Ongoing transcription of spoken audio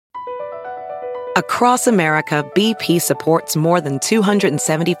Across America, BP supports more than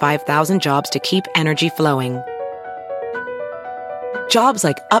 275,000 jobs to keep energy flowing. Jobs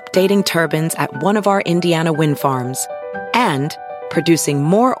like updating turbines at one of our Indiana wind farms and producing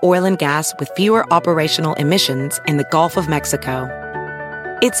more oil and gas with fewer operational emissions in the Gulf of Mexico.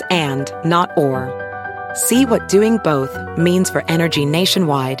 It's and, not or. See what doing both means for energy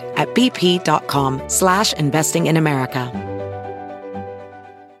nationwide at bp.com/investing in America.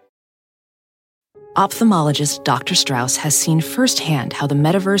 Ophthalmologist Dr. Strauss has seen firsthand how the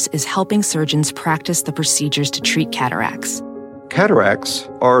metaverse is helping surgeons practice the procedures to treat cataracts. Cataracts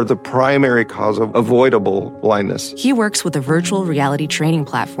are the primary cause of avoidable blindness. He works with a virtual reality training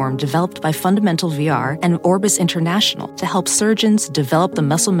platform developed by Fundamental VR and Orbis International to help surgeons develop the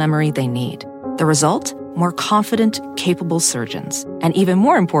muscle memory they need. The result? More confident, capable surgeons. And even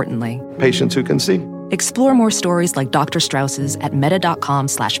more importantly, Patients who can see. explore more stories like Dr. Strauss's at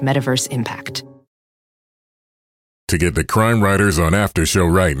meta.com/metaverseimpact. To get the Crime Writers on After Show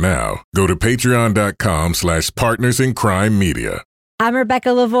right now, go to patreon.com/Partners in Crime Media. I'm Rebecca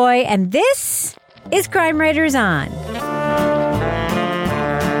Lavoie, and this is Crime Writers On.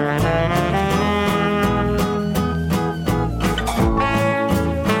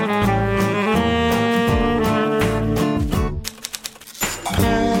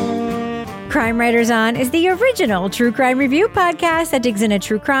 Crime Writers On is the original true crime review podcast that digs into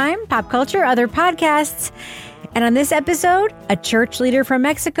true crime, pop culture, other podcasts. And on this episode, a church leader from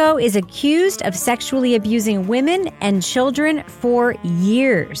Mexico is accused of sexually abusing women and children for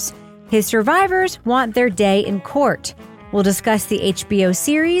years. His survivors want their day in court. We'll discuss the HBO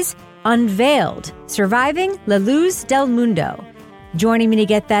series Unveiled, Surviving La Luz del Mundo. Joining me to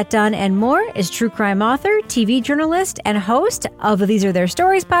get that done and more is true crime author, TV journalist, and host of the These Are Their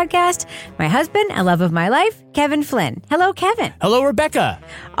Stories podcast, my husband and love of my life, Kevin Flynn. Hello, Kevin. Hello, Rebecca.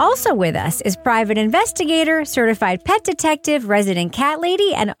 Also with us is private investigator, certified pet detective, resident cat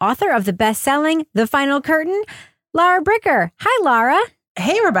lady, and author of the best-selling The Final Curtain, Lara Bricker. Hi, Lara.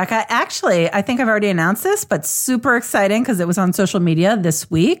 Hey, Rebecca. Actually, I think I've already announced this, but super exciting because it was on social media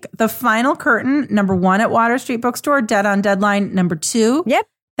this week. The Final Curtain, #1 at Water Street Bookstore, dead on deadline, #2. Yep.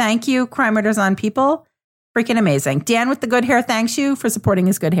 Thank you, Crime Writers On people. Freaking amazing. Dan with the good hair thanks you for supporting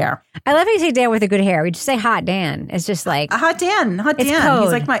his good hair. I love how you say Dan with the good hair. We just say Hot Dan. It's just like... Hot Dan. Hot It's Dan. code.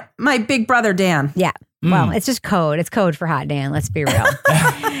 He's like my big brother, Dan. Yeah. Well, it's just code. It's code for Hot Dan. Let's be real.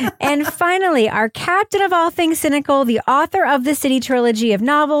 And finally, our captain of all things cynical, the author of the City trilogy of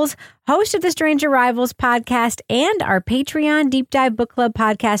novels, host of the Strange Arrivals podcast, and our Patreon Deep Dive Book Club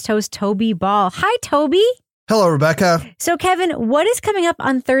podcast host, Toby Ball. Hi, Toby. Hello, Rebecca. So, Kevin, what is coming up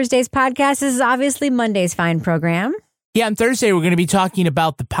on Thursday's podcast? This is obviously Monday's fine program. Yeah, on Thursday, we're going to be talking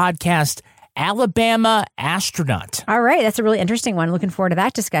about the podcast Alabama Astronaut. All right. That's a really interesting one. Looking forward to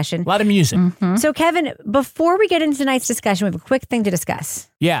that discussion. A lot of music. Mm-hmm. So, Kevin, before we get into tonight's discussion, we have a quick thing to discuss.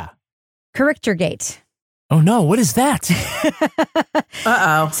 Yeah. Correctorgate. Oh, no. What is that?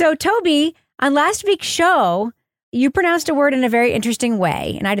 Uh-oh. So, Toby, on last week's show, you pronounced a word in a very interesting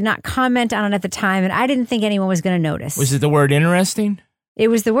way, and I did not comment on it at the time, and I didn't think anyone was going to notice. Was it the word interesting? It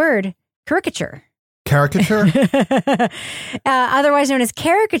was the word caricature. Caricature? Otherwise known as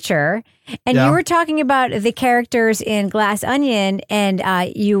caricature. And Yeah. you were talking about the characters in Glass Onion, and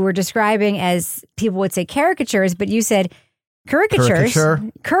you were describing as people would say caricatures, but you said caricatures.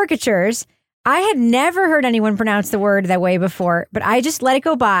 Caricatures. I had never heard anyone pronounce the word that way before, but I just let it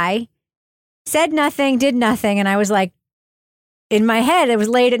go by, said nothing, did nothing, and I was like, in my head, it was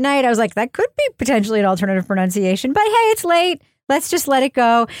late at night. I was like, that could be potentially an alternative pronunciation, but hey, it's late. Let's just let it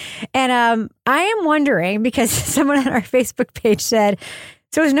go. And I am wondering, because someone on our Facebook page said,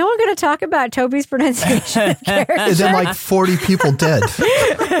 so is no one going to talk about Toby's pronunciation of caricature? And then like 40 people dead.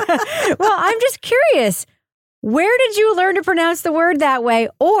 Well, I'm just curious. Where did you learn to pronounce the word that way?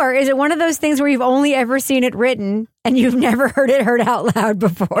 Or is it one of those things where you've only ever seen it written and you've never heard it heard out loud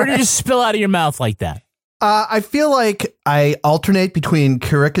before? Or did it just spill out of your mouth like that? I feel like I alternate between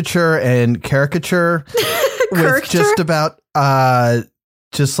caricature and caricature with just about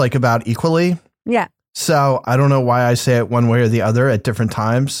equally. Yeah. So I don't know why I say it one way or the other at different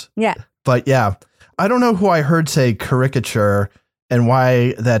times. Yeah. But yeah, I don't know who I heard say caricature and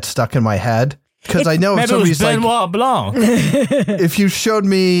why that stuck in my head. Because I know if Maybe it was somebody's like, Benoit Blanc. if you showed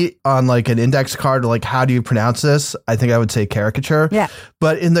me on like an index card, like, how do you pronounce this? I think I would say caricature. Yeah.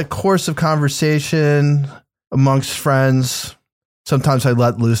 But in the course of conversation amongst friends, sometimes I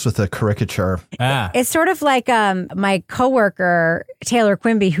let loose with a caricature. Ah. It's sort of like my coworker, Taylor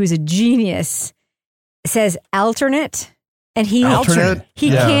Quimby, who's a genius, says alternate. And he Alternate?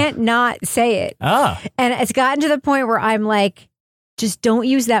 he Yeah. can't not say it. Ah. And it's gotten to the point where I'm like, just don't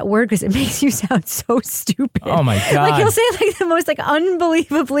use that word because it makes you sound so stupid. Oh my God. Like he'll say like the most like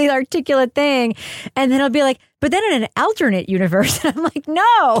unbelievably articulate thing. And then he'll be like, but then in an alternate universe. And I'm like,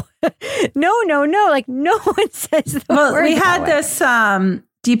 no. Like no one says the word. We had this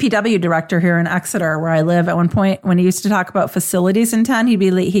DPW director here in Exeter where I live at one point when he used to talk about facilities in town.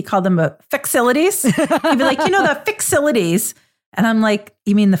 He called them fixilities. He'd be like, the fixilities. And I'm like,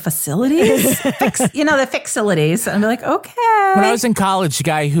 you mean the facilities? The fixilities. And I'd be like, okay. When I was in college, the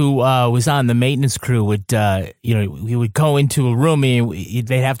guy who was on the maintenance crew would, we would go into a room and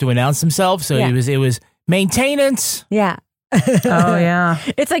they'd have to announce themselves. So it was maintenance. Yeah. Oh yeah.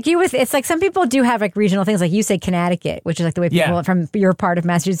 It's like some people do have like regional things. Like you say Connecticut, which is like the way people from your part of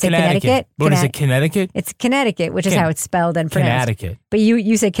Massachusetts say Connecticut. What is it, Connecticut? It's Connecticut, which is how it's spelled and pronounced. Connecticut. But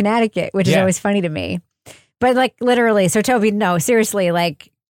you say Connecticut, which is always funny to me. But like literally, so Toby, no, seriously,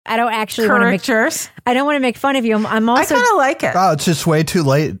 like I don't actually want to make fun of you. I'm also I kind of like it. Oh, it's just way too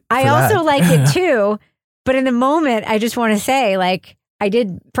late. I also like it too, but in the moment, I just want to say like I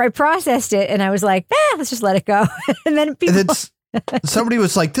processed it and I was like, let's just let it go. And then somebody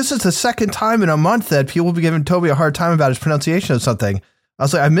was like, this is the second time in a month that people will be giving Toby a hard time about his pronunciation of something. I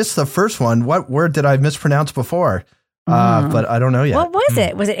was like, I missed the first one. What word did I mispronounce before? But I don't know yet. What was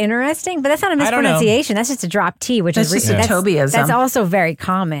it? Was it interesting? But that's not a mispronunciation. That's just a drop T, which is Tobyism. That's also very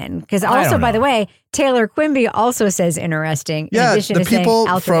common. Because also, by the way, Taylor Quimby also says interesting. In addition the to people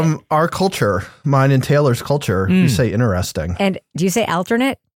saying from our culture, mine and Taylor's culture, we say interesting. And do you say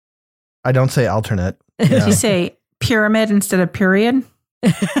alternate? I don't say alternate. Do you say pyramid instead of period?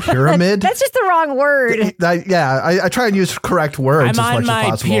 Pyramid? That's just the wrong word. I try and use correct words as much as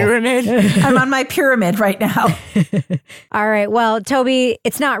possible. Pyramid. I'm on my pyramid right now. All right. Well, Toby,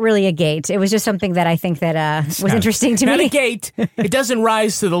 it's not really a gate. It was just something that I think that was interesting to me. Not a gate. It doesn't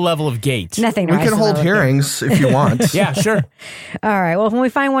rise to the level of gate. Nothing. We can hold hearings if you want. Yeah, sure. All right. Well, when we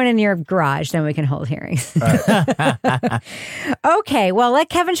find one in your garage, then we can hold hearings. Okay. Well,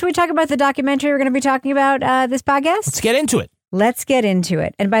 Kevin, should we talk about the documentary we're going to be talking about this podcast? Let's get into it. Let's get into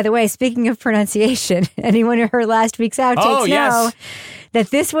it. And by the way, speaking of pronunciation, anyone who heard last week's outtakes know that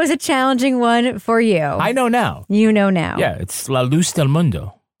this was a challenging one for you. I know now. You know now. Yeah, it's La Luz del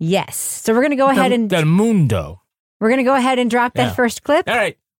Mundo. Yes. So we're going to go ahead and... Del Mundo. We're going to go ahead and drop that first clip. All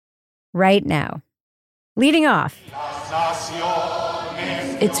right. Right now. Leading off.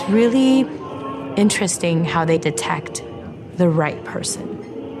 It's really interesting how they detect the right person.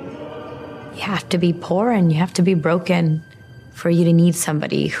 You have to be poor and you have to be broken for you to need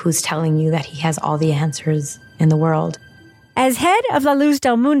somebody who's telling you that he has all the answers in the world. As head of La Luz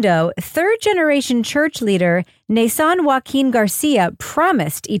del Mundo, third-generation church leader Nason Joaquin Garcia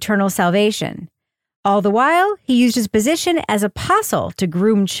promised eternal salvation. All the while, he used his position as apostle to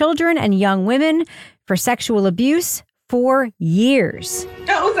groom children and young women for sexual abuse for years.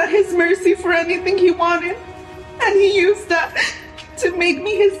 I was at his mercy for anything he wanted, and he used that to make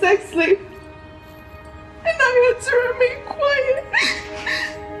me his sex slave. And I had to remain quiet,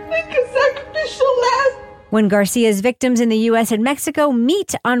 like a sacrificial lamb. When Garcia's victims in the U.S. and Mexico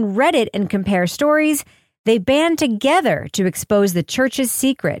meet on Reddit and compare stories, they band together to expose the church's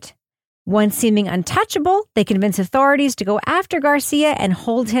secret. Once seeming untouchable, they convince authorities to go after Garcia and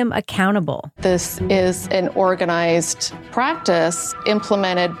hold him accountable. This is an organized practice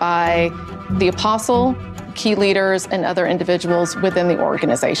implemented by the apostle, key leaders, and other individuals within the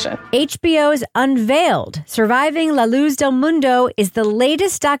organization. HBO's Unveiled, Surviving La Luz del Mundo is the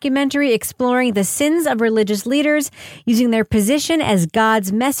latest documentary exploring the sins of religious leaders using their position as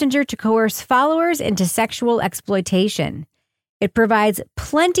God's messenger to coerce followers into sexual exploitation. It provides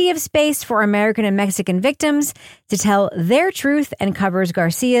plenty of space for American and Mexican victims to tell their truth and covers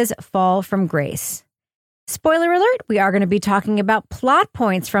Garcia's fall from grace. Spoiler alert, we are going to be talking about plot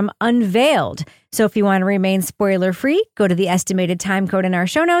points from Unveiled. So if you want to remain spoiler-free, go to the estimated time code in our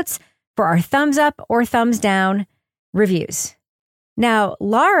show notes for our thumbs up or thumbs down reviews. Now,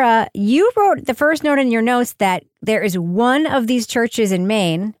 Laura, you wrote the first note in your notes that there is one of these churches in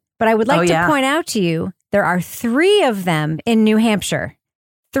Maine, but I would like to point out to you there are 3 of them in New Hampshire.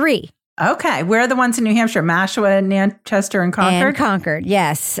 3. Okay. Where are the ones in New Hampshire? Nashua, Manchester, and Concord? And Concord,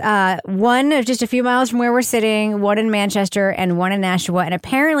 yes. One just a few miles from where we're sitting, one in Manchester and one in Nashua. And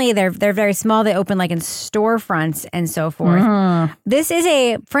apparently they're very small. They open like in storefronts and so forth. Mm. This is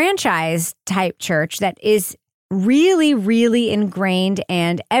a franchise type church that is really, really ingrained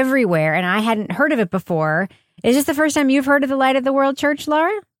and everywhere. And I hadn't heard of it before. Is this the first time you've heard of the Light of the World Church,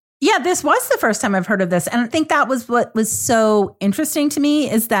 Laura? Yeah, this was the first time I've heard of this. And I think that was what was so interesting to me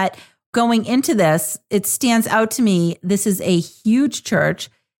is that going into this, it stands out to me. This is a huge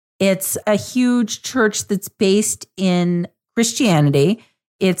church. It's a huge church that's based in Christianity.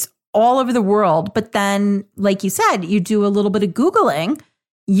 It's all over the world. But then, like you said, you do a little bit of Googling,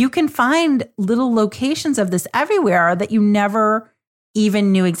 you can find little locations of this everywhere that you never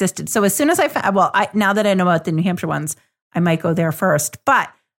even knew existed. So as soon as I found, now that I know about the New Hampshire ones, I might go there first. But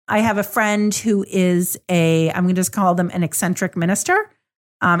I have a friend who is I'm going to just call them an eccentric minister.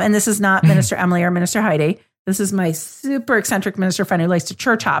 And this is not Minister Emily or Minister Heidi. This is my super eccentric minister friend who likes to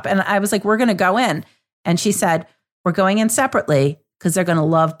church hop. And I was like, we're going to go in. And she said, we're going in separately because they're going to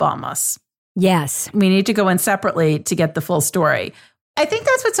love bomb us. Yes. We need to go in separately to get the full story. I think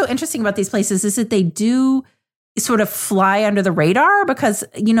that's what's so interesting about these places is that they do sort of fly under the radar because,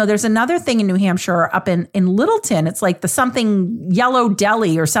 there's another thing in New Hampshire up in Littleton. It's like the something Yellow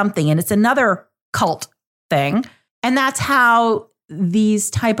Deli or something. And it's another cult thing. And that's how these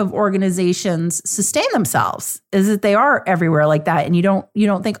type of organizations sustain themselves, is that they are everywhere like that. And you don't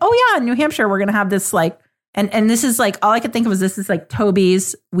think, oh yeah, in New Hampshire, we're going to have this like, and this is like, all I could think of was this is like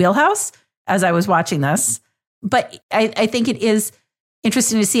Toby's wheelhouse as I was watching this. But I think it is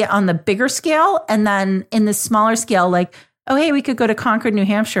interesting to see it on the bigger scale. And then in the smaller scale, like, oh, hey, we could go to Concord, New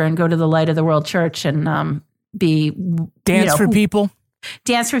Hampshire and go to the Light of the World Church and dance for people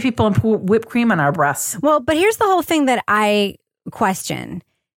and put whipped cream on our breasts. Well, but here's the whole thing that I question,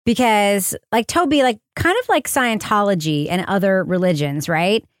 because like Toby, like kind of like Scientology and other religions,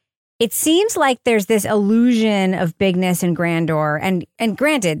 right? It seems like there's this illusion of bigness and grandeur. And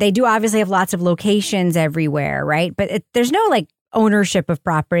granted, they do obviously have lots of locations everywhere, right? But there's no like ownership of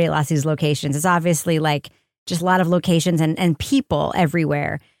property at lots of these locations. It's obviously like just a lot of locations and people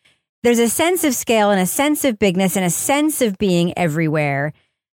everywhere. There's a sense of scale and a sense of bigness and a sense of being everywhere.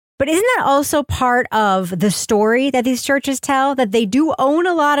 But isn't that also part of the story that these churches tell? That they do own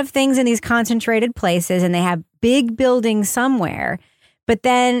a lot of things in these concentrated places and they have big buildings somewhere. But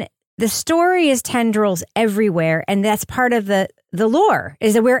then the story is tendrils everywhere. And that's part of the lore,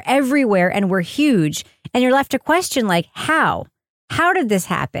 is that we're everywhere and we're huge. And you're left to question, like, how? How did this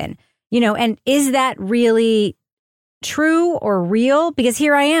happen? And is that really true or real? Because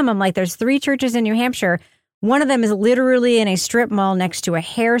here I am. I'm like, there's 3 churches in New Hampshire. One of them is literally in a strip mall next to a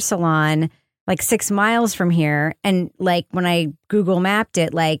hair salon, like 6 miles from here. And like when I Google mapped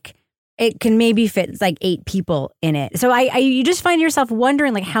it, like it can maybe fit like 8 people in it. So you just find yourself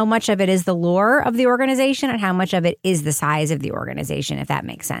wondering like how much of it is the lore of the organization and how much of it is the size of the organization, if that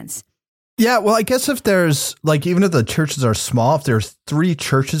makes sense. Yeah, well, I guess if there's like, even if the churches are small, if there's 3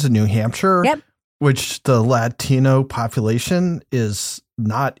 churches in New Hampshire, yep, which the Latino population is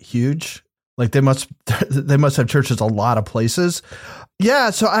not huge. Like they must have churches a lot of places. Yeah.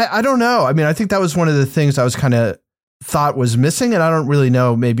 So I don't know. I mean, I think that was one of the things I was kind of thought was missing. And I don't really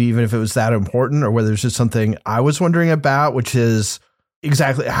know maybe even if it was that important or whether it's just something I was wondering about, which is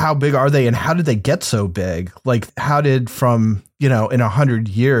exactly how big are they and how did they get so big? Like how did from, in 100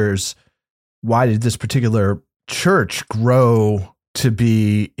 years, why did this particular church grow to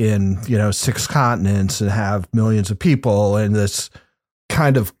be in, 6 continents and have millions of people and this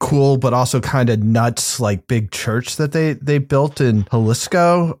kind of cool, but also kind of nuts, like big church that they built in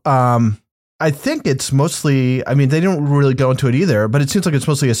Jalisco. I think it's mostly, I mean, they don't really go into it either, but it seems like it's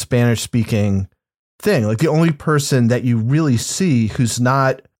mostly a Spanish speaking thing. Like the only person that you really see who's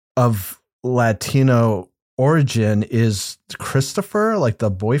not of Latino origin is Christopher, like the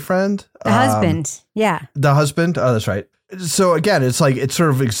boyfriend. The husband. Yeah. The husband. Oh, that's right. So again, it's like it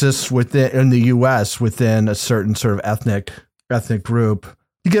sort of exists in the US within a certain sort of ethnic group.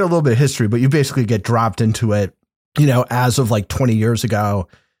 You get a little bit of history, but you basically get dropped into it, as of like 20 years ago.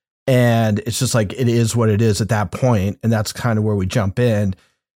 And it's just like, it is what it is at that point. And that's kind of where we jump in.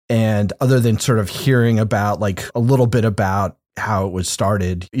 And other than sort of hearing about like a little bit about how it was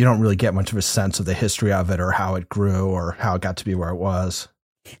started, you don't really get much of a sense of the history of it or how it grew or how it got to be where it was.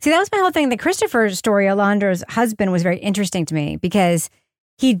 See, that was my whole thing. The Christopher story, Alondra's husband, was very interesting to me because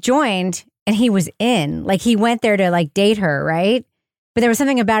he joined and he was in. Like he went there to like date her, right? But there was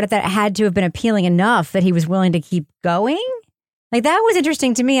something about it that had to have been appealing enough that he was willing to keep going. Like that was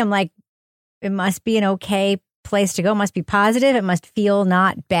interesting to me. I'm like, it must be an okay place to go. It must be positive. It must feel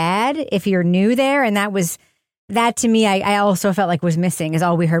not bad if you're new there. And that to me, I also felt like was missing, is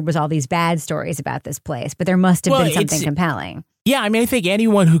all we heard was all these bad stories about this place. But there must have been something compelling. Yeah, I mean, I think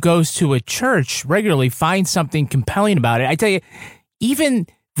anyone who goes to a church regularly finds something compelling about it. I tell you, even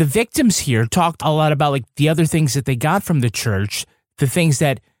the victims here talked a lot about like the other things that they got from the church, the things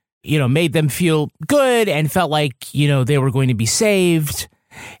that, made them feel good and felt like, they were going to be saved.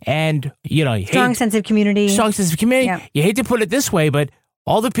 And, strong sense of community. Strong sense of community. Yeah. You hate to put it this way, but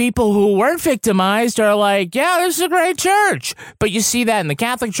all the people who weren't victimized are like, yeah, this is a great church. But you see that in the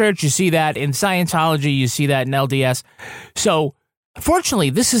Catholic Church, you see that in Scientology, you see that in LDS. So, fortunately,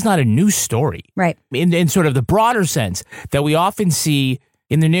 this is not a news story. Right. In sort of the broader sense that we often see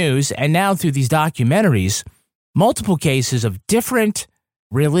in the news and now through these documentaries, multiple cases of different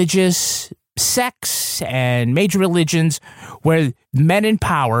religious sects and major religions where men in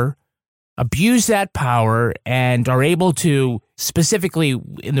power abuse that power and are able to, specifically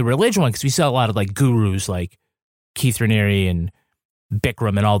in the religion one, because we saw a lot of like gurus like Keith Raniere and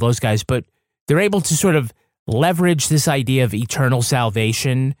Bikram and all those guys, but they're able to sort of leverage this idea of eternal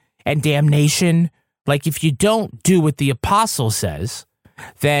salvation and damnation. Like if you don't do what the apostle says,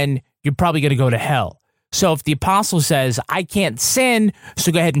 then you're probably going to go to hell. So if the apostle says, I can't sin,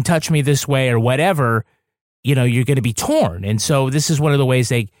 so go ahead and touch me this way or whatever, you know, you're going to be torn. And so this is one of the ways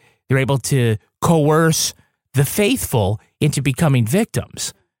they're able to coerce the faithful into becoming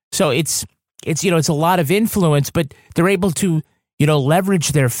victims. So it's you know, it's a lot of influence, but they're able to, you know,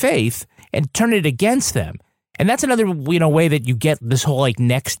 leverage their faith and turn it against them. And that's another, you know, way that you get this whole like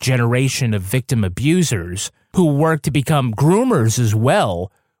next generation of victim abusers who work to become groomers as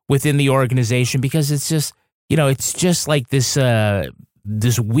well within the organization, because it's just, you know, it's just like this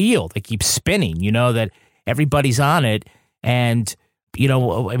this wheel that keeps spinning, you know, that everybody's on it. And, you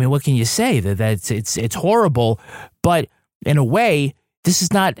know, I mean, what can you say? That it's horrible, but in a way, this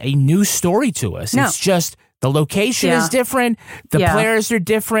is not a new story to us. No. It's just the location is different, the players are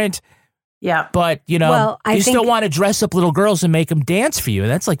different. Yeah. But, you know, you still want to dress up little girls and make them dance for you.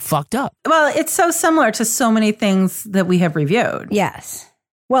 And that's like fucked up. Well, it's so similar to so many things that we have reviewed. Yes.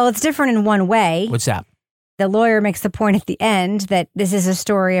 Well, it's different in one way. What's that? The lawyer makes the point at the end that this is a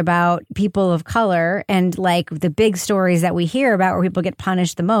story about people of color, and like the big stories that we hear about where people get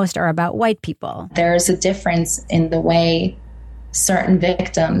punished the most are about white people. There's a difference in the way certain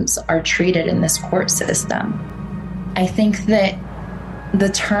victims are treated in this court system. I think that the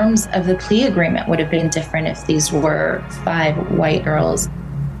terms of the plea agreement would have been different if these were 5 white girls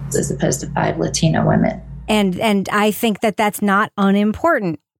as opposed to 5 Latino women. And I think that that's not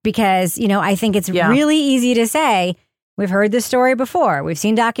unimportant, because, you know, I think it's really easy to say, we've heard this story before. We've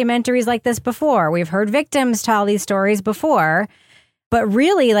seen documentaries like this before. We've heard victims tell these stories before. But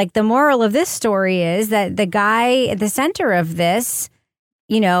really, like, the moral of this story is that the guy at the center of this,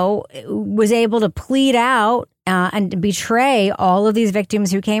 you know, was able to plead out and betray all of these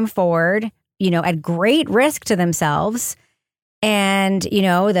victims who came forward, you know, at great risk to themselves. And, you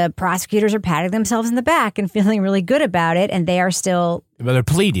know, the prosecutors are patting themselves in the back and feeling really good about it. And they are still... But their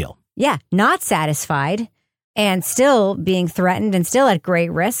plea deal. Yeah, not satisfied and still being threatened and still at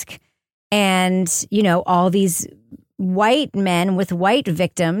great risk. And, you know, all these white men with white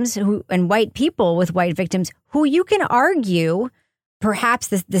victims and white people with white victims who you can argue perhaps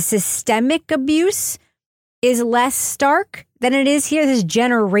the systemic abuse is less stark than it is here. This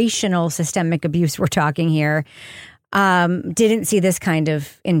generational systemic abuse we're talking here. Didn't see this kind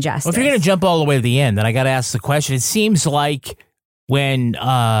of injustice. Well, if you're going to jump all the way to the end, then I got to ask the question. It seems like when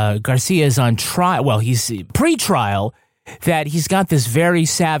Garcia is on trial, well, he's pre-trial, that he's got this very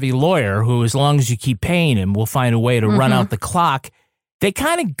savvy lawyer who, as long as you keep paying him, will find a way to run out the clock. They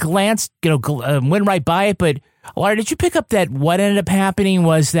kind of glanced, you know, went right by it. But, Laura, did you pick up that what ended up happening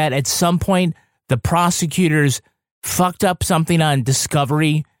was that at some point the prosecutors fucked up something on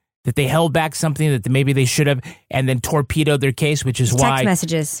discovery, that they held back something that maybe they should have, and then torpedoed their case, which is why text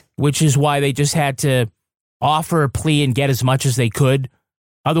messages, which is why they just had to offer a plea and get as much as they could.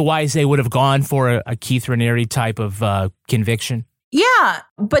 Otherwise, they would have gone for a Keith Raniere type of conviction. Yeah,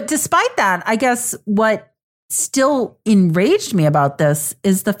 but despite that, I guess what still enraged me about this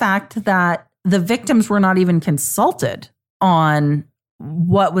is the fact that the victims were not even consulted on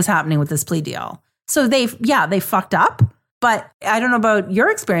what was happening with this plea deal. So they fucked up. But I don't know about your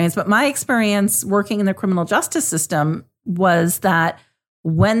experience, but my experience working in the criminal justice system was that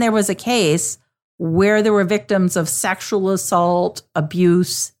when there was a case where there were victims of sexual assault,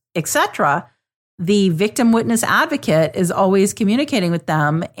 abuse, etc., the victim witness advocate is always communicating with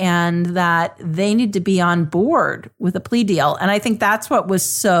them and that they need to be on board with a plea deal. And I think that's what was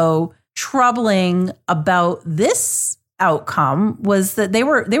so troubling about this outcome, was that they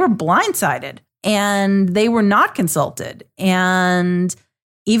were blindsided. And they were not consulted. And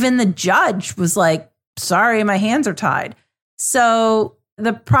even the judge was like, sorry, my hands are tied. So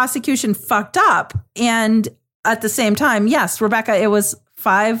the prosecution fucked up. And at the same time, yes, Rebecca, it was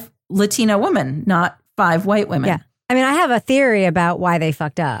 5 Latino women, not 5 white women. Yeah. I mean, I have a theory about why they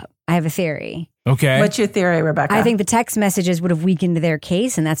fucked up. I have a theory. Okay. What's your theory, Rebecca? I think the text messages would have weakened their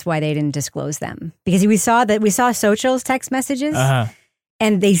case, and that's why they didn't disclose them. Because we saw Sochol's text messages.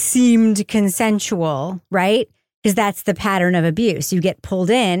 and they seemed consensual, right? Because that's the pattern of abuse. You get pulled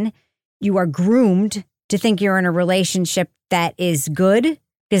in, you are groomed to think you're in a relationship that is good,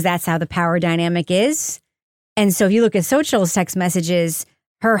 because that's how the power dynamic is. And so if you look at Xochitl's text messages,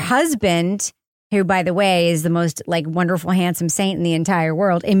 her husband, who, by the way, is the most like wonderful, handsome saint in the entire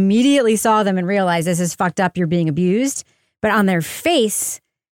world, immediately saw them and realized this is fucked up. You're being abused. But on their face,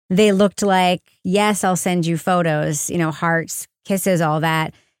 they looked like, yes, I'll send you photos, hearts, kisses, all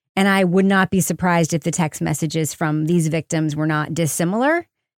that. And I would not be surprised if the text messages from these victims were not dissimilar.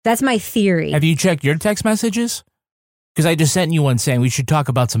 That's my theory. Have you checked your text messages? Because I just sent you one saying we should talk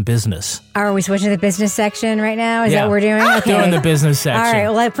about some business. Are we switching to the business section right now? Is that what we're doing? Okay. Doing the business section. All right.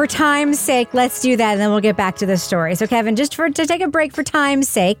 Well, for time's sake, let's do that, and then we'll get back to the story. So, Kevin, just to take a break for time's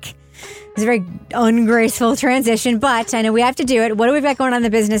sake, it's a very ungraceful transition, but I know we have to do it. What do we got going on in the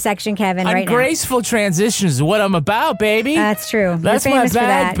business section, Kevin, right now? Ungraceful transitions is what I'm about, baby. That's true. That's You're my famous for bag,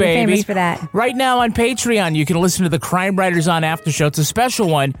 that. baby. You're famous for that. Right now on Patreon, you can listen to the Crime Writers on After Show. It's a special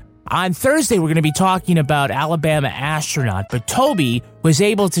one. On Thursday, we're going to be talking about Alabama astronaut, but Toby was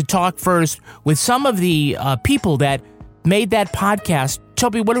able to talk first with some of the people that made that podcast.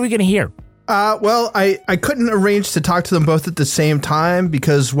 Toby, what are we going to hear? Well, I couldn't arrange to talk to them both at the same time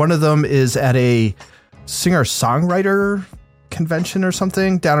because one of them is at a singer-songwriter convention or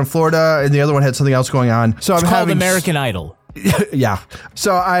something down in Florida, and the other one had something else going on. So it's I'm called having American Idol. Yeah.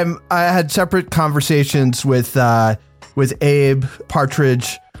 So I had separate conversations with Abe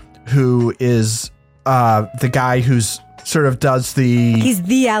Partridge, who is the guy who's sort of does the... He's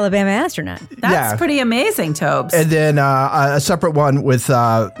the Alabama astronaut. That's pretty amazing, Tobes. And then a separate one with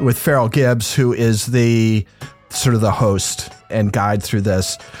Farrell Gibbs, who is the sort of the host and guide through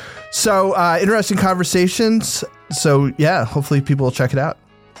this. So interesting conversations. So yeah, hopefully people will check it out.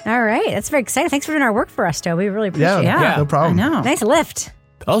 All right. That's very exciting. Thanks for doing our work for us, Toby. We really appreciate it. Yeah, no problem. I know. Nice lift.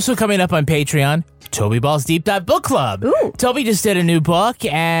 Also coming up on Patreon, Toby Ball's Deep Dive Book Club. Ooh. Toby just did a new book,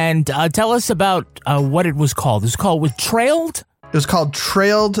 and tell us about what it was called. It was called Trailed? It was called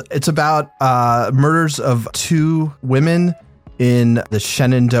Trailed. It's about murders of 2 women in the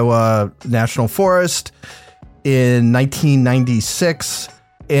Shenandoah National Forest in 1996.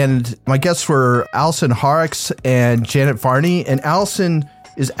 And my guests were Allison Horrocks and Janet Varney. And Allison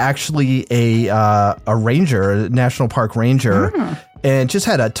is actually a ranger, a national park ranger, and just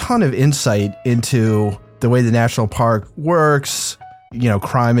had a ton of insight into the way the national park works,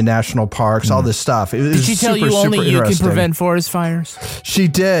 crime in national parks, all this stuff. Did she tell you only you can prevent forest fires? She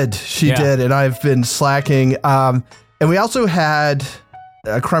did. She did. And I've been slacking. And we also had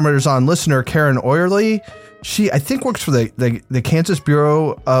a Crime Writers On listener, Karen Oierly. She, I think, works for the Kansas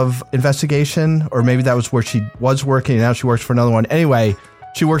Bureau of Investigation, or maybe that was where she was working, and now she works for another one. Anyway,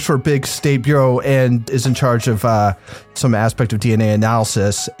 she works for a big state bureau and is in charge of some aspect of DNA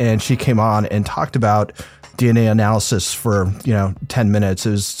analysis. And she came on and talked about DNA analysis for 10 minutes.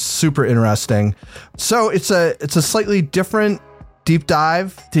 It was super interesting. So it's a slightly different deep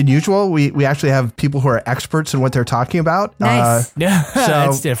dive than usual. We actually have people who are experts in what they're talking about. Nice. Yeah, so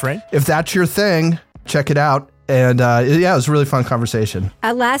that's different. If that's your thing, check it out. And it was a really fun conversation.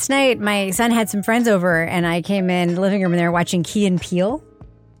 Last night, my son had some friends over, and I came in the living room, and they were watching Key and Peele.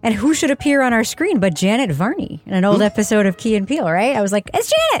 And who should appear on our screen but Janet Varney in an old episode of Key and Peele, right? I was like,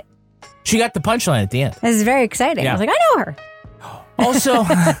 it's Janet. She got the punchline at the end. This is very exciting. Yeah. I was like, I know her.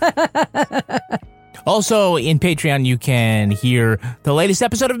 Also in Patreon, you can hear the latest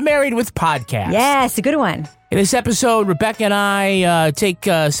episode of Married with Podcast. Yes, a good one. In this episode, Rebecca and I take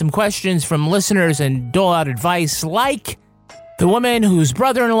some questions from listeners and dole out advice like the woman whose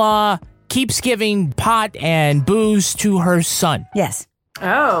brother-in-law keeps giving pot and booze to her son. Yes.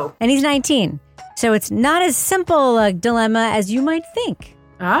 Oh. And he's 19. So it's not as simple a dilemma as you might think.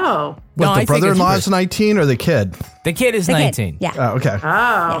 Oh. What, the brother-in-law is 19 or the kid? The kid is 19. Yeah. Oh, okay. Oh.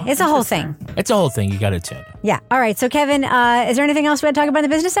 Yeah, it's a whole thing. It's a whole thing. You got to tune. Yeah. All right. So, Kevin, is there anything else we had to talk about in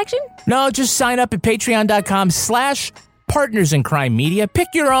the business section? No, just sign up at patreon.com/Partners in Crime Media. Pick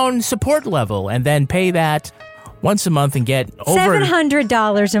your own support level and then pay that once a month and get over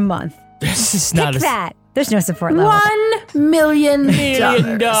 $700 a month. This is not Pick that. There's no support level. $1 million.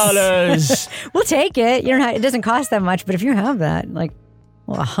 We'll take it. It doesn't cost that much, but if you have that, we'll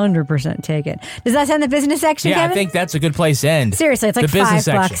 100% take it. Does that sound the business section, Yeah, Kevin? I think that's a good place to end. Seriously, it's like the business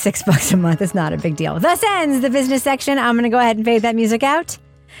 $5, section. $6 a month. It's not a big deal. Thus ends the business section. I'm going to go ahead and fade that music out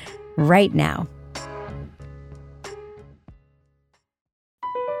right now.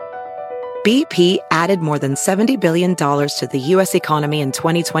 BP added more than $70 billion to the U.S. economy in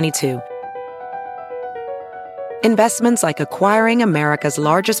 2022. Investments like acquiring America's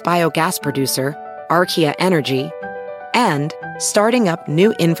largest biogas producer, Archaea Energy, and starting up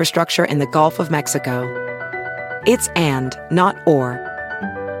new infrastructure in the Gulf of Mexico. It's and, not or.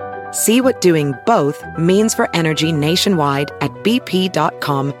 See what doing both means for energy nationwide at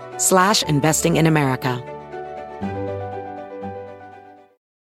bp.com/investing in America.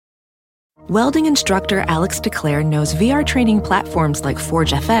 Welding instructor Alex DeClaire knows VR training platforms like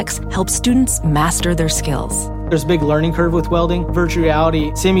Forge FX help students master their skills. There's a big learning curve with welding. Virtual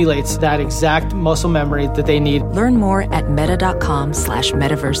reality simulates that exact muscle memory that they need. Learn more at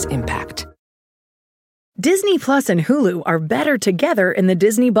meta.com/metaverseimpact. Disney Plus and Hulu are better together in the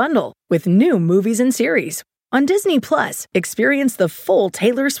Disney Bundle with new movies and series. On Disney Plus, experience the full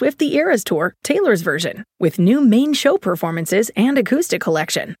Taylor Swift The Eras Tour, Taylor's version, with new main show performances and acoustic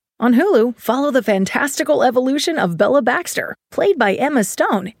collection. On Hulu, follow the fantastical evolution of Bella Baxter, played by Emma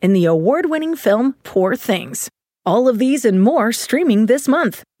Stone in the award-winning film Poor Things. All of these and more streaming this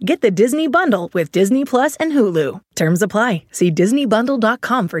month. Get the Disney Bundle with Disney Plus and Hulu. Terms apply. See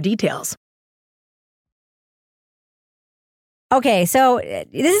DisneyBundle.com for details. Okay, so this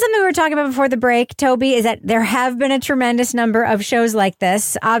is something we were talking about before the break, Toby, is that there have been a tremendous number of shows like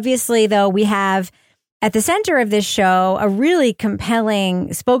this. Obviously, though, we have at the center of this show a really compelling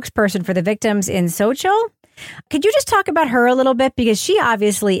spokesperson for the victims in Xochitl. Could you just talk about her a little bit? Because she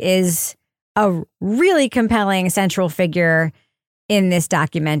obviously is a really compelling central figure in this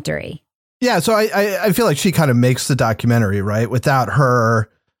documentary. Yeah, so I feel like she kind of makes the documentary, right? Without her,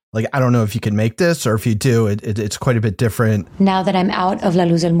 like, I don't know if you can make this, or if you do, it's quite a bit different. Now that I'm out of La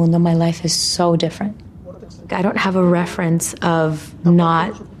Luz del Mundo, my life is so different. I don't have a reference of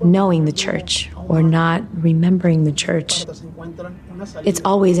not knowing the church or not remembering the church. It's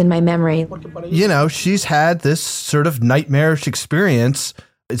always in my memory. You know, she's had this sort of nightmarish experience.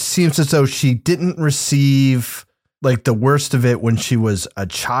 It seems as though she didn't receive like the worst of it when she was a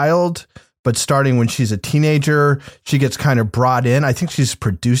child, but starting when she's a teenager, she gets kind of brought in. I think she's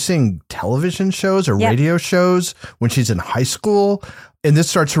producing television shows or radio shows when she's in high school. And this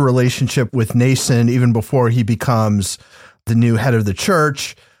starts a relationship with Nason even before he becomes the new head of the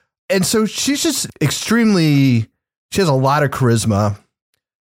church. And so she's just she has a lot of charisma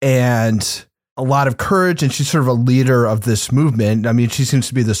and a lot of courage. And she's sort of a leader of this movement. I mean, she seems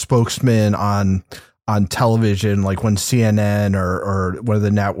to be the spokesman on television, like when CNN or one of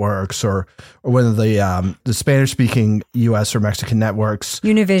the networks or one of the Spanish speaking US or Mexican networks,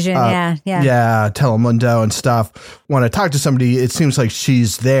 Univision. Telemundo and stuff, want to talk to somebody. It seems like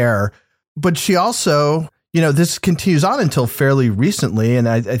she's there, but she also, you know, this continues on until fairly recently. And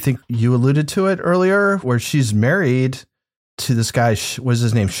I think you alluded to it earlier, where she's married to this guy. What's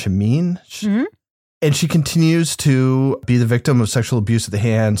his name? Shameen. Mm-hmm. And she continues to be the victim of sexual abuse at the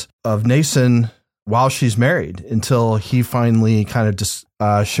hands of Nason while she's married, until he finally kind of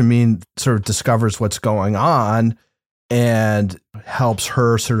Shameen sort of discovers what's going on and helps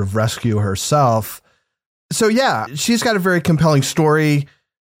her sort of rescue herself. So yeah, she's got a very compelling story.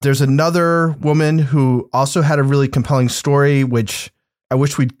 There's another woman who also had a really compelling story, which I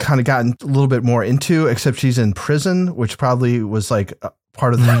wish we'd kind of gotten a little bit more into, except she's in prison, which probably was like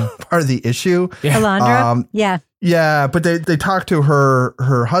part of the issue. Alondra? Yeah, but they talked to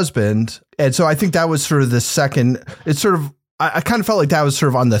her husband. And so I think that was sort of the second, it's sort of, I kind of felt like that was sort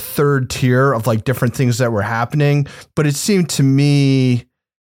of on the third tier of like different things that were happening. But it seemed to me,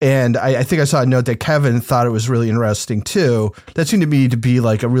 and I think I saw a note that Kevin thought it was really interesting too, that seemed to me to be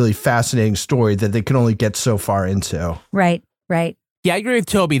like a really fascinating story that they could only get so far into. Right. Yeah, I agree with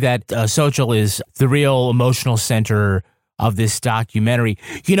Toby that Xochitl is the real emotional center of this documentary.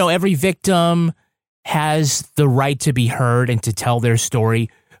 You know, every victim has the right to be heard and to tell their story,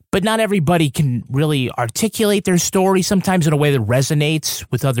 but not everybody can really articulate their story sometimes in a way that resonates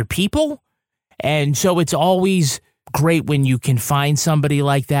with other people. And so it's always great when you can find somebody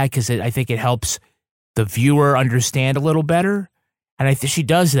like that, because I think it helps the viewer understand a little better. And I think she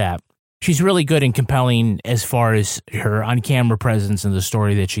does that. She's really good and compelling as far as her on-camera presence and the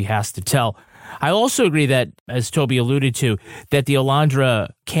story that she has to tell. I also agree that, as Toby alluded to, that the Alondra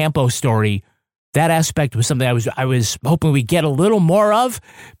Campo story, that aspect was something I was hoping we'd get a little more of,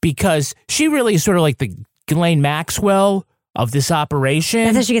 because she really is sort of like the Ghislaine Maxwell of this operation.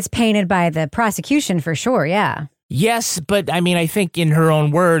 That's how she gets painted by the prosecution for sure, yeah. Yes, but I mean, I think in her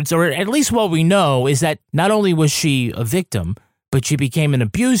own words, or at least what we know, is that not only was she a victim, but she became an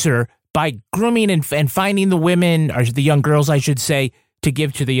abuser by grooming and finding the women, or the young girls, I should say, to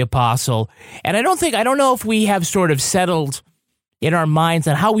give to the apostle. And I don't know if we have sort of settled in our minds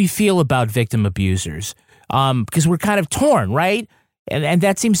on how we feel about victim abusers, because we're kind of torn, right? And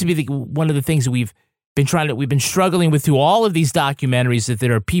that seems to be one of the things that we've been struggling with through all of these documentaries, that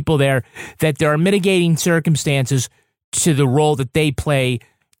there are people there, that there are mitigating circumstances to the role that they play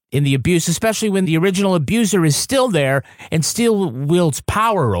in the abuse, especially when the original abuser is still there and still wields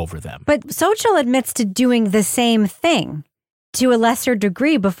power over them. But Xochitl admits to doing the same thing to a lesser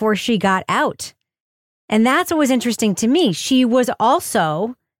degree before she got out. And that's what was interesting to me. She was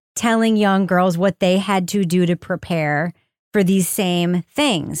also telling young girls what they had to do to prepare for these same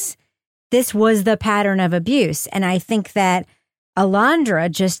things. This was the pattern of abuse. And I think that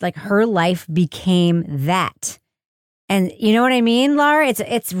Alondra, just like her life became that. And you know what I mean, Laura?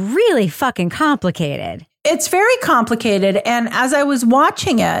 It's really fucking complicated. It's very complicated. And as I was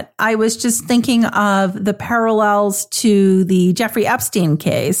watching it, I was just thinking of the parallels to the Jeffrey Epstein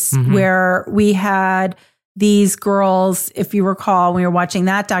case, where we had these girls, if you recall, when we were watching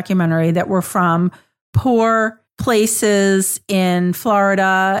that documentary, that were from poor places in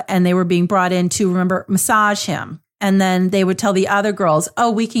Florida, and they were being brought in to, remember, massage him. And then they would tell the other girls,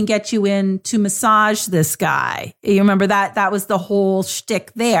 oh, we can get you in to massage this guy. You remember that? That was the whole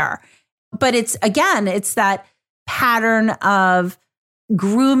shtick there. But it's that pattern of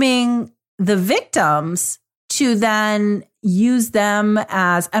grooming the victims to then use them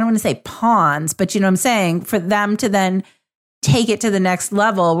as, I don't want to say pawns, but you know what I'm saying, for them to then take it to the next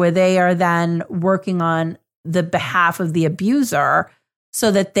level where they are then working on the behalf of the abuser so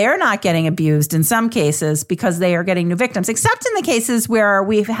that they're not getting abused in some cases because they are getting new victims, except in the cases where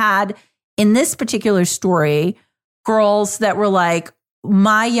we've had, in this particular story, girls that were like,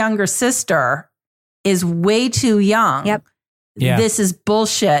 my younger sister is way too young. Yep. Yeah. This is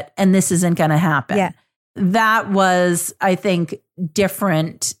bullshit and this isn't going to happen. Yeah. That was, I think,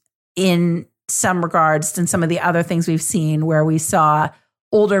 different in some regards than some of the other things we've seen where we saw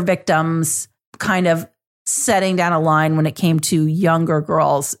older victims kind of setting down a line when it came to younger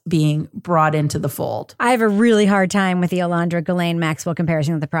girls being brought into the fold. I have a really hard time with the Alondra Ghislaine Maxwell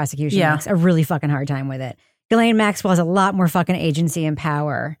comparison that the prosecution makes. A really fucking hard time with it. Ghislaine Maxwell has a lot more fucking agency and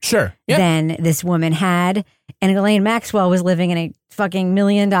power than this woman had. And Ghislaine Maxwell was living in a fucking $1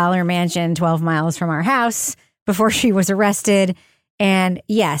 million mansion 12 miles from our house before she was arrested. And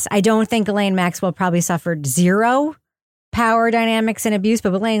yes, I don't think Ghislaine Maxwell probably suffered zero power dynamics and abuse,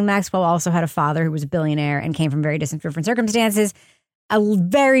 but Ghislaine Maxwell also had a father who was a billionaire and came from very different circumstances. A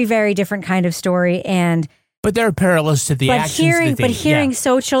very, very different kind of story. But there are parallels to the actions. Hearing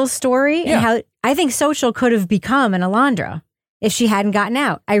Xochitl's story and how I think Xochitl could have become an Alondra if she hadn't gotten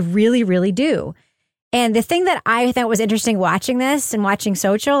out. I really, really do. And the thing that I thought was interesting watching this and watching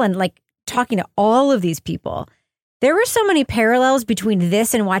Xochitl and like talking to all of these people, there were so many parallels between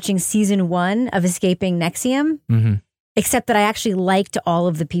this and watching season 1 of Escaping NXIVM. Mm-hmm. Except that I actually liked all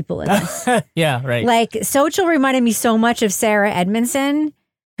of the people in this. Yeah, right. Like, Xochitl reminded me so much of Sarah Edmondson,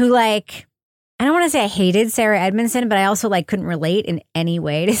 who, like, I don't want to say I hated Sarah Edmondson, but I also, like, couldn't relate in any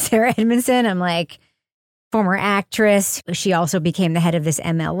way to Sarah Edmondson. I'm like, former actress. She also became the head of this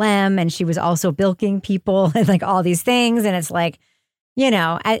MLM, and she was also bilking people and, like, all these things. And it's like, you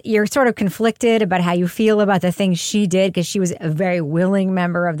know, you're sort of conflicted about how you feel about the things she did because she was a very willing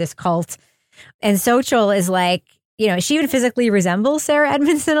member of this cult. And Xochitl is like, you know, she even physically resembles Sarah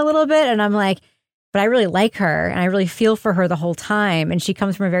Edmondson a little bit. And I'm like, but I really like her and I really feel for her the whole time. And she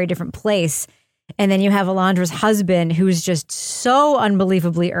comes from a very different place. And then you have Alondra's husband, who's just so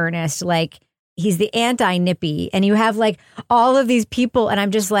unbelievably earnest. Like, he's the anti-Nippy. And you have like all of these people. And I'm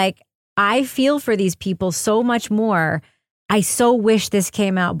just like, I feel for these people so much more. I so wish this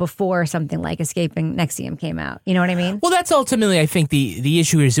came out before something like Escaping NXIVM came out. You know what I mean? Well, that's ultimately, I think, the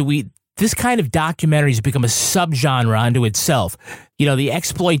issue is that this kind of documentary has become a subgenre unto itself. You know, the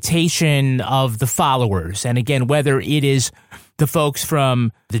exploitation of the followers. And again, whether it is the folks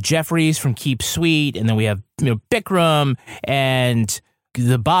from the Jeffries from Keep Sweet, and then we have, you know, Bikram and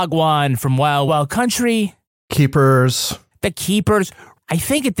the Bhagwan from Wild Wild Country. Keepers. The Keepers. I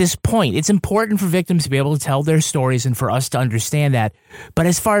think at this point, it's important for victims to be able to tell their stories and for us to understand that. But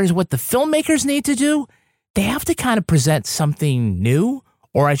as far as what the filmmakers need to do, they have to kind of present something new,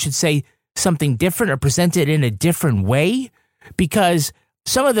 or I should say something different, or present it in a different way, because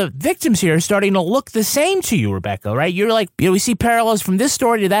some of the victims here are starting to look the same to you, Rebecca, right? You're like, you know, we see parallels from this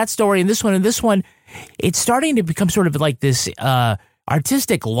story to that story and this one and this one. It's starting to become sort of like this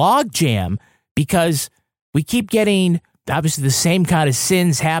artistic log jam, because we keep getting, obviously, the same kind of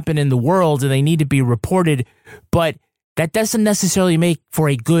sins happen in the world and they need to be reported, but that doesn't necessarily make for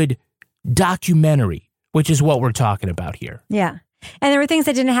a good documentary, which is what we're talking about here. Yeah. And there were things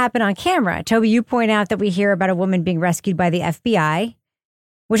that didn't happen on camera. Toby, you point out that we hear about a woman being rescued by the FBI,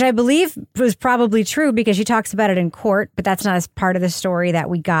 which I believe was probably true because she talks about it in court, but that's not as part of the story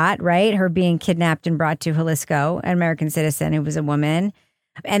that we got, right? Her being kidnapped and brought to Jalisco, an American citizen who was a woman.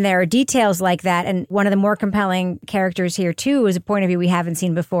 And there are details like that. And one of the more compelling characters here, too, is a point of view we haven't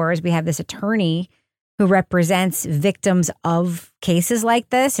seen before, is we have this attorney who represents victims of cases like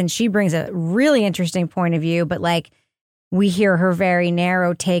this. And she brings a really interesting point of view. But like, we hear her very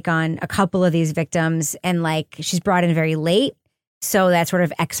narrow take on a couple of these victims. And like, she's brought in very late. So that sort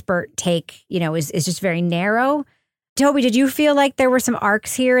of expert take, you know, is just very narrow. Toby, did you feel like there were some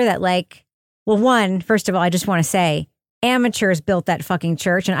arcs here that like, well, one, first of all, I just want to say, amateurs built that fucking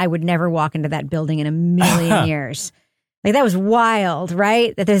church, and I would never walk into that building in a million years. Like, that was wild,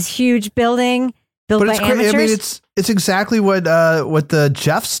 right? That this huge building built by amateurs. I mean, it's exactly what the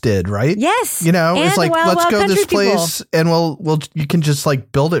Jeffs did, right? Yes. You know, and it's like, Wild let's Wild go Country this place people. and you can just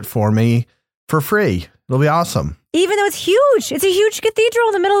like build it for me for free. It'll be awesome. Even though it's huge. It's a huge cathedral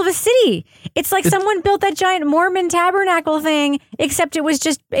in the middle of a city. It's like someone built that giant Mormon tabernacle thing, except it was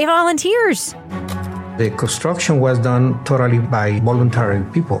just volunteers. The construction was done totally by voluntary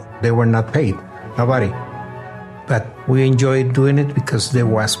people. They were not paid, nobody. But we enjoyed doing it because there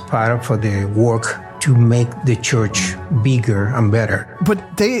was part of the work to make the church bigger and better.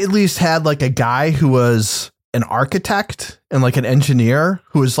 But they at least had like a guy who was an architect and like an engineer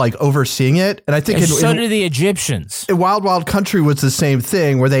who was like overseeing it. And I think so did the Egyptians. In Wild Wild Country was the same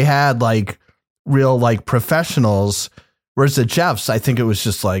thing, where they had like real like professionals. Whereas the Jeffs, I think it was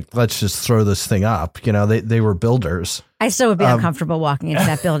just like, let's just throw this thing up. You know, they were builders. I still would be uncomfortable walking into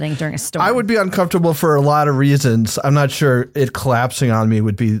that building during a storm. I would be uncomfortable for a lot of reasons. I'm not sure it collapsing on me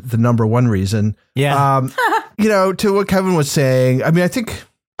would be the number one reason. Yeah. You know, to what Kevin was saying, I mean, I think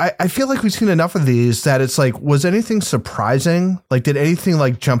I feel like we've seen enough of these that it's like, was anything surprising? Like, did anything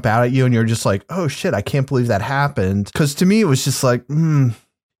like jump out at you and you're just like, oh shit, I can't believe that happened? Because to me, it was just like,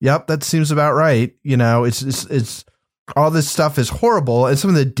 yep, that seems about right. You know, it's all this stuff is horrible. And some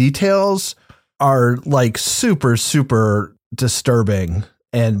of the details are like super, super disturbing.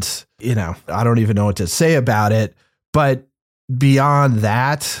 And, you know, I don't even know what to say about it. But beyond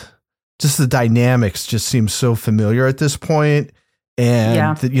that, just the dynamics just seem so familiar at this point.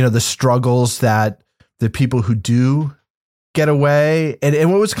 And, you know, the struggles that the people who do get away.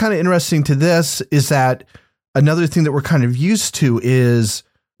 And what was kind of interesting to this is that another thing that we're kind of used to is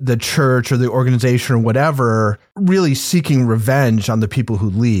the church or the organization or whatever really seeking revenge on the people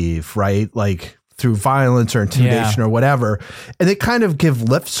who leave, right? Like through violence or intimidation or whatever. And they kind of give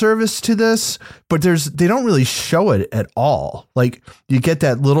lip service to this, but they don't really show it at all. Like you get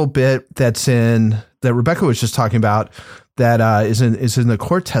that little bit that Rebecca was just talking about that is in the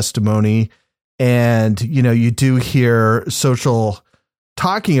court testimony. And, you know, you do hear Social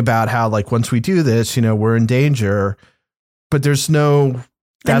talking about how like, once we do this, you know, we're in danger, but there's no,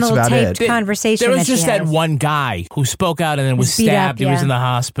 that's about it. Conversation. There was just that one guy who spoke out and then was stabbed. He was in the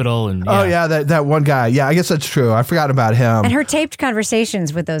hospital. And oh yeah, that one guy. Yeah, I guess that's true. I forgot about him. And her taped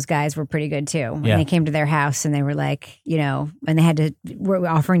conversations with those guys were pretty good too. When they came to their house and they were like, you know, and they were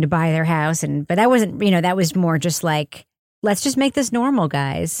offering to buy their house, but that wasn't, you know, that was more just like, let's just make this normal,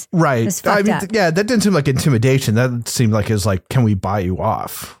 guys. Right. I mean, yeah, that didn't seem like intimidation. That seemed like it was like, can we buy you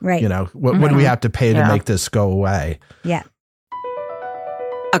off? Right. You know, what do we have to pay to make this go away? Yeah.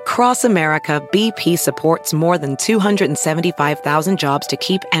 Across America, BP supports more than 275,000 jobs to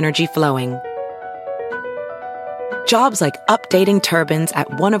keep energy flowing. Jobs like updating turbines at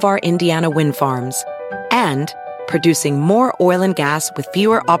one of our Indiana wind farms and producing more oil and gas with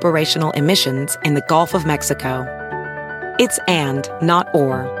fewer operational emissions in the Gulf of Mexico. It's and, not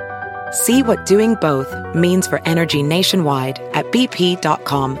or. See what doing both means for energy nationwide at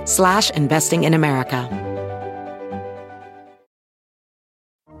bp.com/investing in America.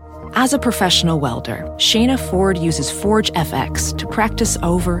 As a professional welder, Shayna Ford uses Forge FX to practice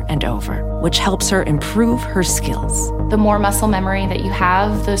over and over, which helps her improve her skills. The more muscle memory that you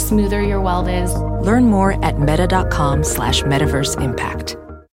have, the smoother your weld is. Learn more at meta.com/metaverse impact.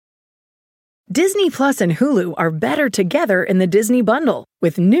 Disney Plus and Hulu are better together in the Disney Bundle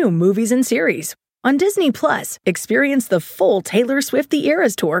with new movies and series. On Disney Plus, experience the full Taylor Swift The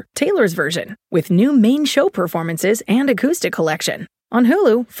Eras Tour, Taylor's version, with new main show performances and acoustic collection. On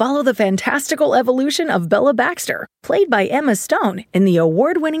Hulu, follow the fantastical evolution of Bella Baxter, played by Emma Stone in the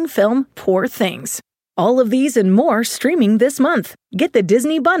award-winning film Poor Things. All of these and more streaming this month. Get the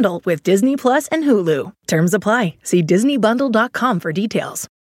Disney Bundle with Disney Plus and Hulu. Terms apply. See DisneyBundle.com for details.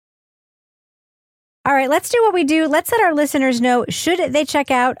 All right, let's do what we do. Let's let our listeners know, should they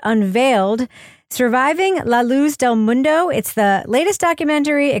check out Unveiled, Surviving La Luz del Mundo. It's the latest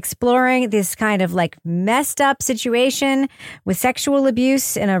documentary exploring this kind of like messed up situation with sexual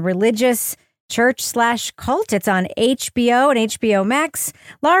abuse in a religious church/cult. It's on HBO and HBO Max.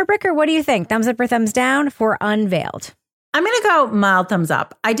 Laura Bricker, what do you think? Thumbs up or thumbs down for Unveiled? I'm going to go mild thumbs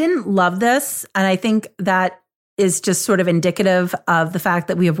up. I didn't love this. And I think that is just sort of indicative of the fact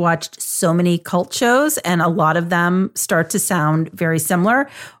that we have watched so many cult shows and a lot of them start to sound very similar.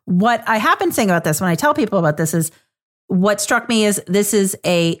 What I have been saying about this when I tell people about this is what struck me is this is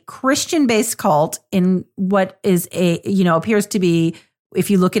a Christian-based cult in what is appears to be, if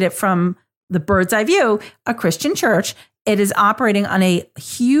you look at it from the bird's eye view, a Christian church. It is operating on a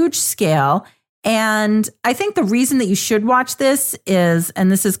huge scale. And I think the reason that you should watch this is,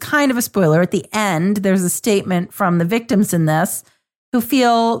 and this is kind of a spoiler, at the end, there's a statement from the victims in this who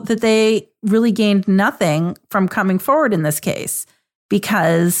feel that they really gained nothing from coming forward in this case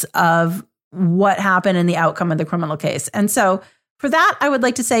because of what happened in the outcome of the criminal case. And so for that, I would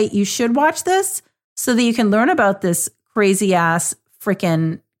like to say you should watch this so that you can learn about this crazy ass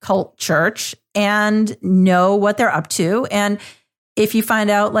freaking cult church and know what they're up to. And if you find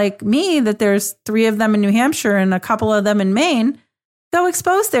out, like me, that there's 3 of them in New Hampshire and a couple of them in Maine, go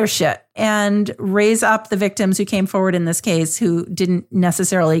expose their shit and raise up the victims who came forward in this case who didn't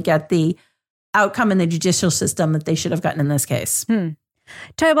necessarily get the outcome in the judicial system that they should have gotten in this case.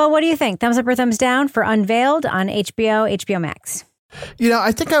 Toybal, what do you think? Thumbs up or thumbs down for Unveiled on HBO Max?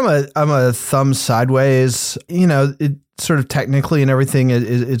 I think I'm a thumb sideways. It sort of technically and everything,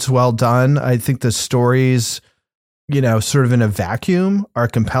 it's well done. I think the stories, sort of in a vacuum are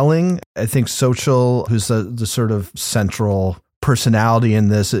compelling. I think Xochitl, who's the sort of central personality in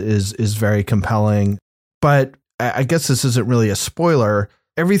this, is very compelling. But I guess this isn't really a spoiler.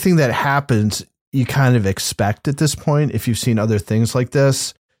 Everything that happens, you kind of expect at this point if you've seen other things like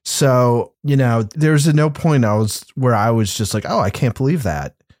this. So, there's no point where I was just like, oh, I can't believe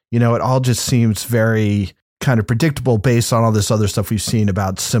that. It all just seems very kind of predictable based on all this other stuff we've seen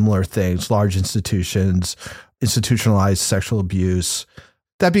about similar things, large institutions, institutionalized sexual abuse.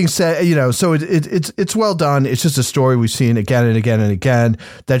 That being said, so it's well done. It's just a story we've seen again and again and again.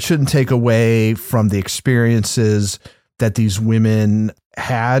 That shouldn't take away from the experiences that these women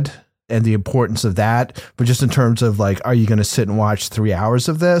had and the importance of that. But just in terms of like, are you going to sit and watch 3 hours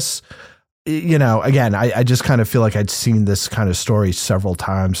of this? Again, I just kind of feel like I'd seen this kind of story several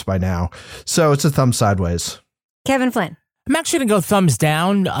times by now. So it's a thumb sideways. Kevin Flynn. I'm actually going to go thumbs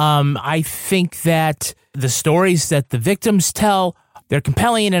down. I think that the stories that the victims tell, they're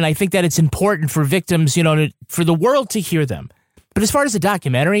compelling, and I think that it's important for victims, for the world to hear them. But as far as the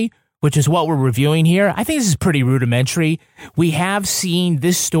documentary, which is what we're reviewing here, I think this is pretty rudimentary. We have seen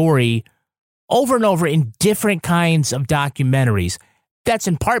this story over and over in different kinds of documentaries. That's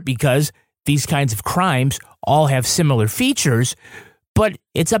in part because these kinds of crimes all have similar features, but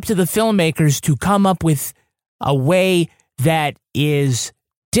it's up to the filmmakers to come up with a way that is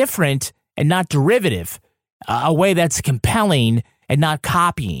different and not derivative, a way that's compelling and not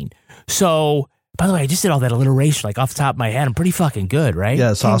copying. So, by the way, I just did all that alliteration like off the top of my head. I'm pretty fucking good, right?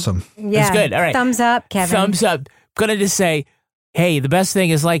 Yeah, it's awesome. Yeah, it's good. All right. Thumbs up, Kevin. Thumbs up. Gonna just say, hey, the best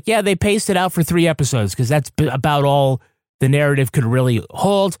thing is like, yeah, they paced it out for 3 episodes because that's about all the narrative could really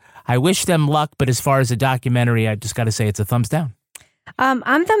hold. I wish them luck, but as far as a documentary, I just got to say it's a thumbs down.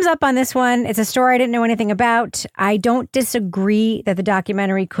 I'm thumbs up on this one. It's a story I didn't know anything about. I don't disagree that the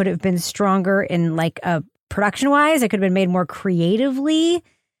documentary could have been stronger in like a production-wise. It could have been made more creatively.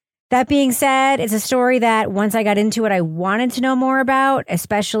 That being said, it's a story that once I got into it, I wanted to know more about,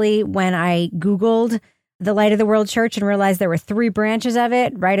 especially when I Googled the Light of the World Church and realized there were 3 branches of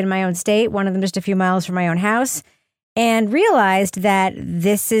it right in my own state, one of them just a few miles from my own house, and realized that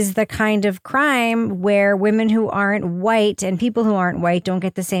this is the kind of crime where women who aren't white and people who aren't white don't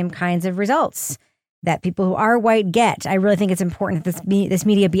get the same kinds of results that people who are white get. I really think it's important that this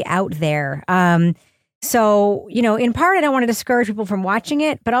media be out there. So, in part, I don't want to discourage people from watching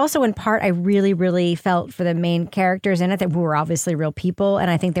it, but also in part, I really, really felt for the main characters in it that were obviously real people. And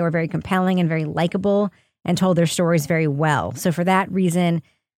I think they were very compelling and very likable and told their stories very well. So for that reason,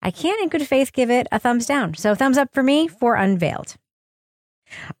 I can in good faith give it a thumbs down. So thumbs up for me for Unveiled.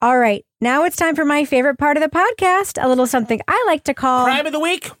 All right. Now it's time for my favorite part of the podcast, a little something I like to call Crime of the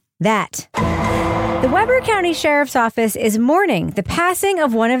Week. That. The Weber County Sheriff's Office is mourning the passing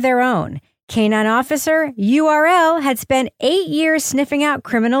of one of their own. Canine officer URL had spent 8 years sniffing out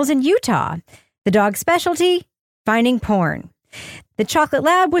criminals in Utah. The dog's specialty? Finding porn. The chocolate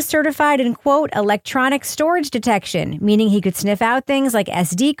lab was certified in, quote, electronic storage detection, meaning he could sniff out things like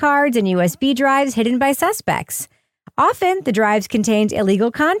SD cards and USB drives hidden by suspects. Often, the drives contained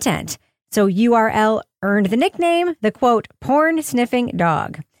illegal content, so URL earned the nickname, the, quote, porn-sniffing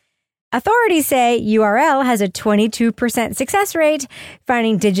dog. Authorities say URL has a 22% success rate,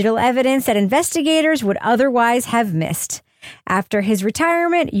 finding digital evidence that investigators would otherwise have missed. After his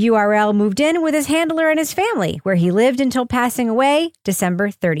retirement, URL moved in with his handler and his family, where he lived until passing away December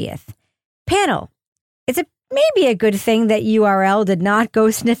 30th. Panel. It's maybe a good thing that URL did not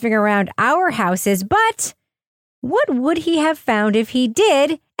go sniffing around our houses, but what would he have found if he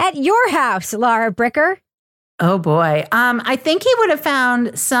did at your house, Laura Bricker? Oh boy. I think he would have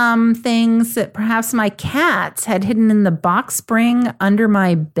found some things that perhaps my cats had hidden in the box spring under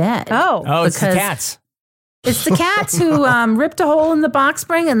my bed. Oh, it's the cats. It's the cats who ripped a hole in the box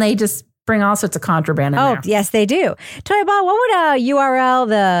spring and they just bring all sorts of contraband in there. Oh, yes, they do. Toy Ball, what would URL,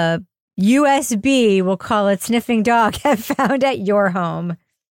 the USB, we'll call it, sniffing dog, have found at your home?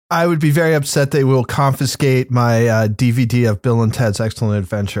 I would be very upset they will confiscate my DVD of Bill and Ted's Excellent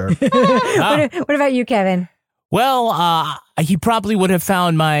Adventure. What about you, Kevin? Well, he probably would have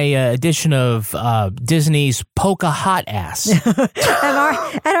found my edition of Disney's Polka Hot Ass.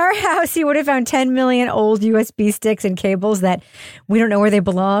 At our house, he would have found 10 million old USB sticks and cables that we don't know where they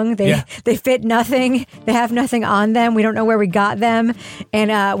belong. They fit nothing. They have nothing on them. We don't know where we got them.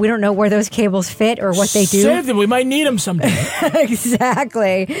 And we don't know where those cables fit or what they do. Save them. We might need them someday.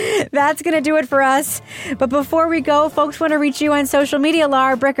 Exactly. That's going to do it for us. But before we go, folks want to reach you on social media.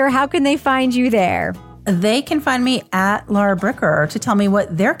 Laura Bricker, how can they find you there? They can find me at Laura Bricker to tell me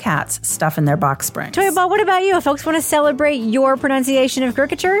what their cats stuff in their box springs. Toy Ball, what about you? If folks want to celebrate your pronunciation of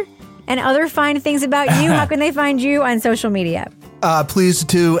caricature and other fine things about you, how can they find you on social media? Please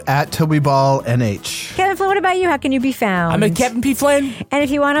do at Toby Ball NH. Kevin Flynn, what about you? How can you be found? I'm at Kevin P. Flynn. And if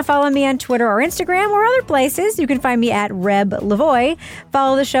you want to follow me on Twitter or Instagram or other places, you can find me at Reb Lavoie.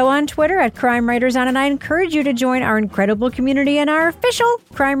 Follow the show on Twitter at Crime Writers On, and I encourage you to join our incredible community in our official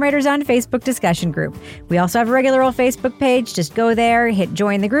Crime Writers On Facebook discussion group. We also have a regular old Facebook page. Just go there, hit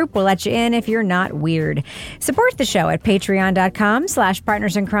join the group. We'll let you in if you're not weird. Support the show at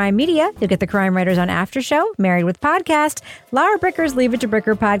patreon.com/Partners in Crime Media. You'll get the Crime Writers On After Show, Married with Podcast, Laura Bricker's Leave It to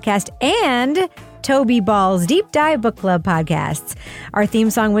Bricker podcast, and Toby Ball's Deep Dive Book Club podcasts. Our theme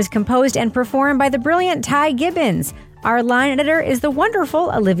song was composed and performed by the brilliant Ty Gibbons. Our line editor is the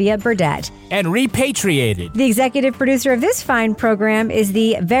wonderful Olivia Burdett. And repatriated. The executive producer of this fine program is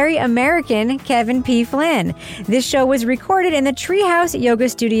the very American Kevin P. Flynn. This show was recorded in the Treehouse Yoga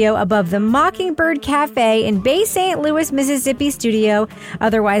Studio above the Mockingbird Cafe in Bay St. Louis, Mississippi studio,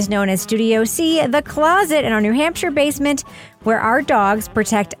 otherwise known as Studio C, the closet in our New Hampshire basement, where our dogs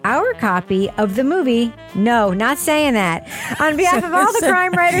protect our copy of the movie. No, not saying that. On behalf of all the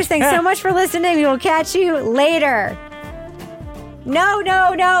crime writers, thanks so much for listening. We will catch you later. No.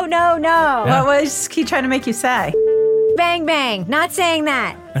 What was he trying to make you say? Bang, bang. Not saying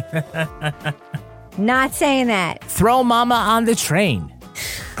that. Not saying that. Throw mama on the train.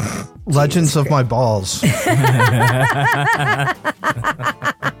 Legends of my balls. That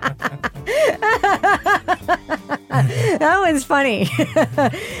one's funny.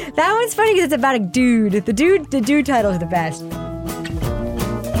 That one's funny because it's about a dude. The dude title is the best.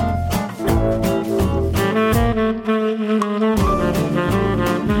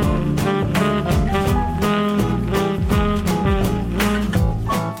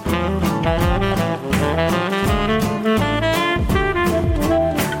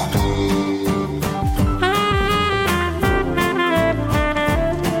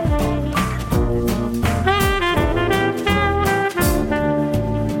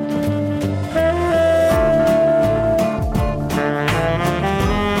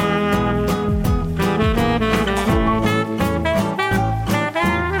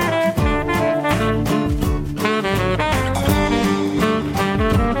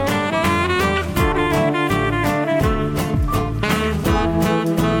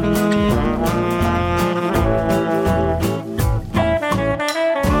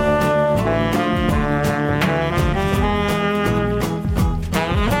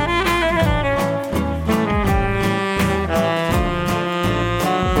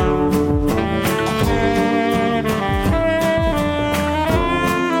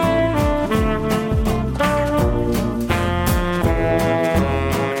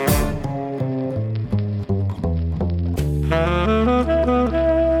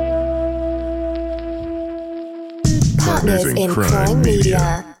 Partners in Crime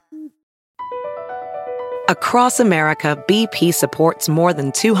Media. Across America, BP supports more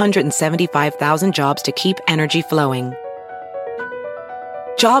than 275,000 jobs to keep energy flowing.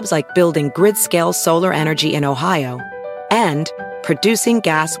 Jobs like building grid-scale solar energy in Ohio and producing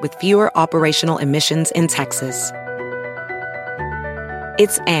gas with fewer operational emissions in Texas.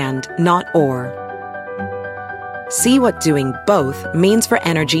 It's and, not or. See what doing both means for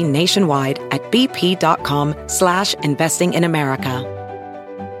energy nationwide at bp.com/investing in America.